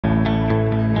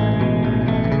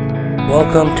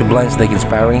Welcome to BlindsDeck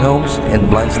Inspiring Homes and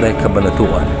BlindsDeck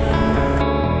Cabanatuan.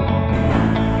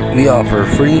 We offer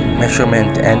free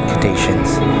measurement and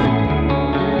quotations.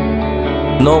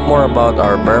 Know more about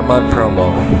our bare month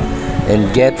promo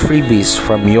and get freebies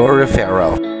from your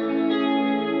referral.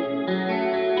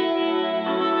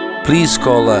 Please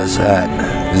call us at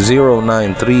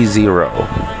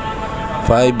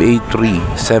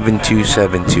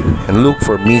 0930-583-7272 and look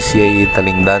for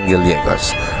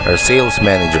𝐰𝐢𝐧𝐝𝐸, our sales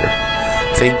manager.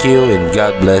 Thank you and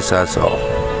God bless us all.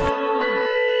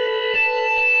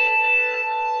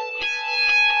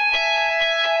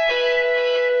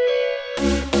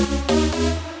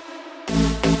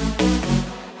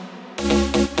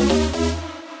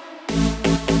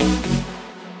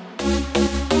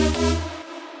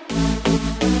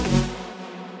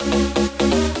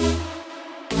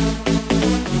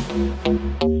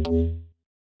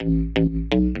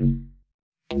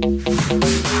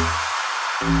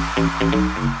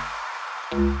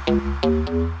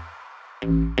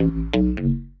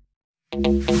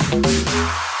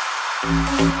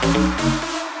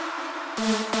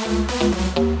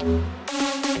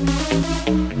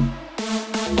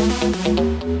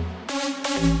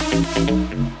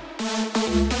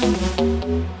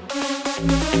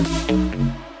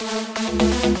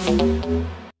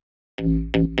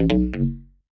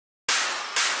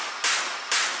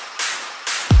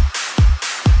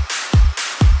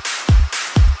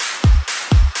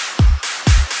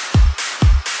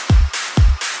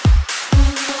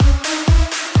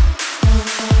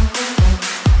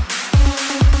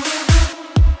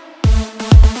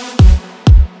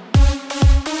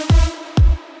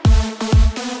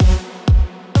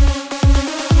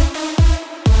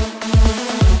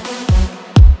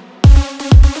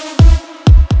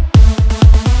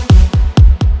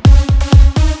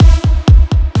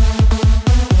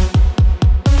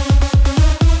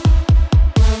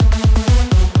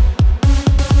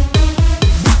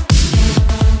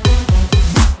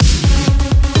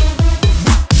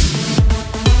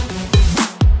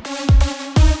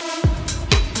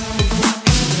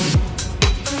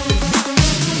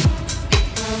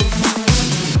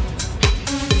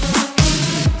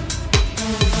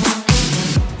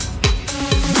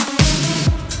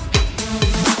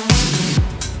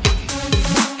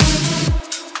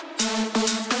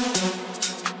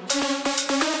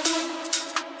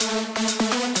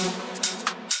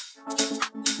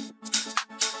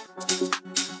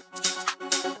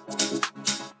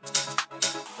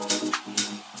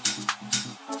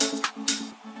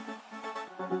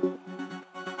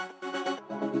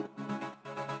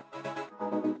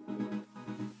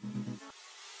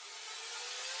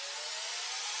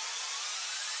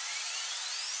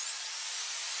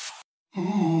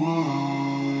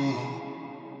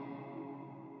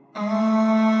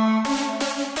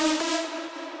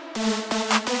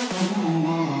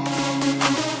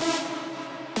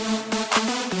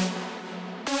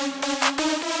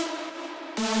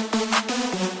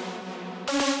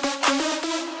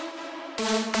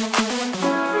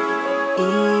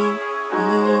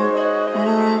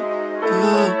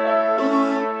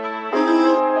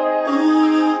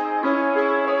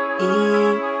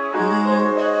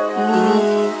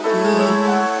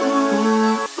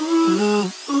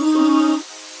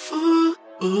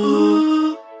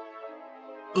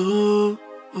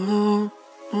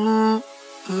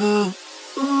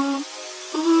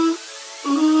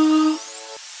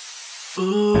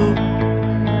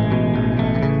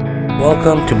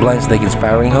 Welcome to BlindsDeck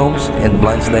Inspiring Homes and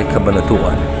BlindsDeck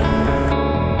Cabanatuan.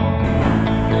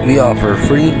 We offer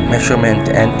free measurement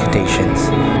and quotations.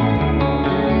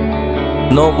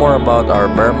 Know more about our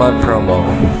bare month promo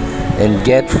and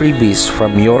get freebies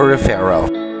from your referral.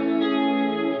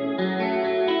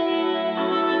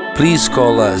 Please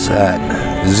call us at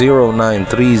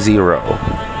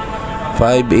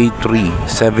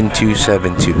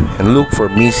 0930-583-7272 and look for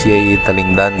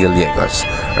𝐰𝐢𝐧𝐝𝐸,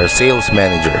 our sales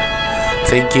manager.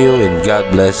 Thank you and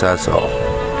God bless us all.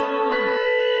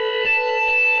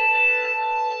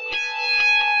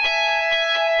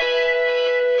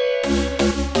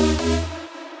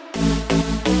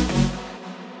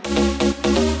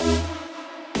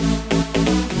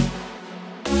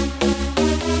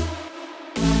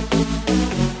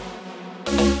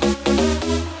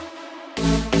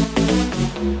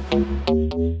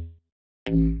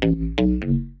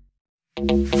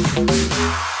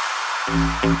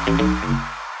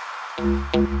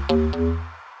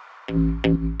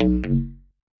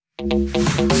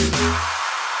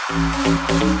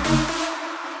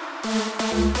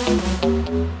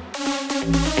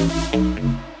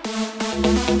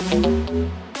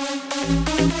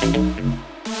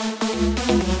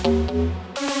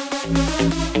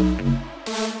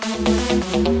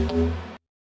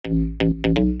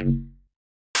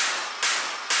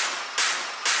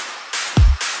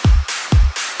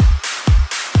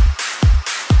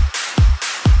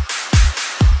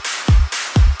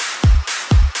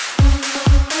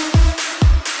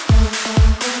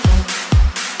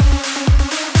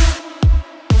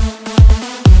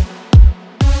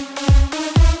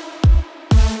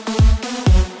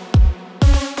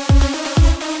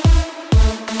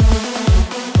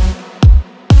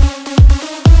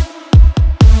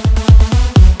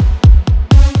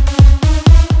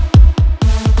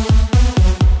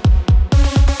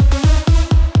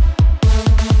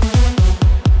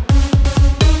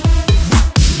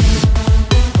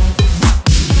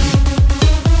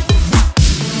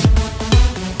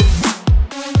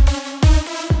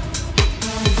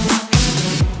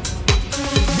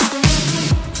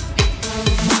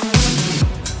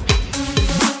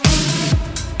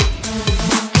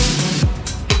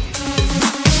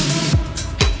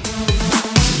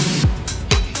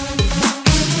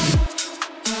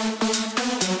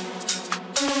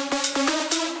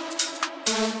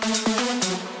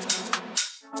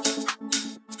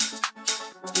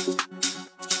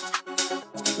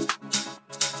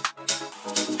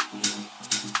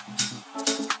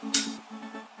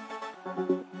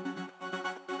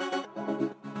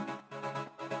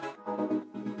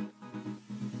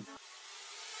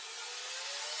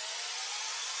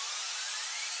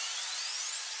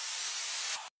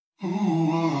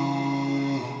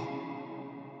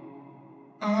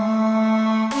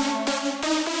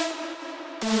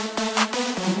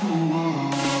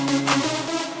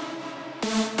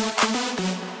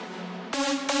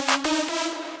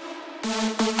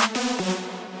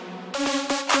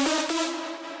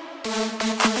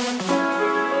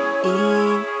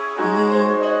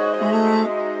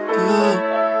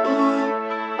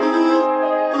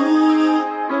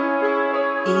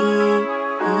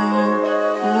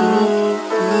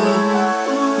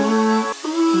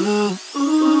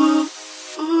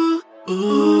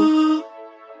 Ooh,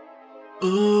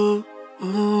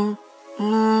 ooh,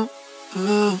 ooh,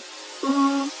 ooh.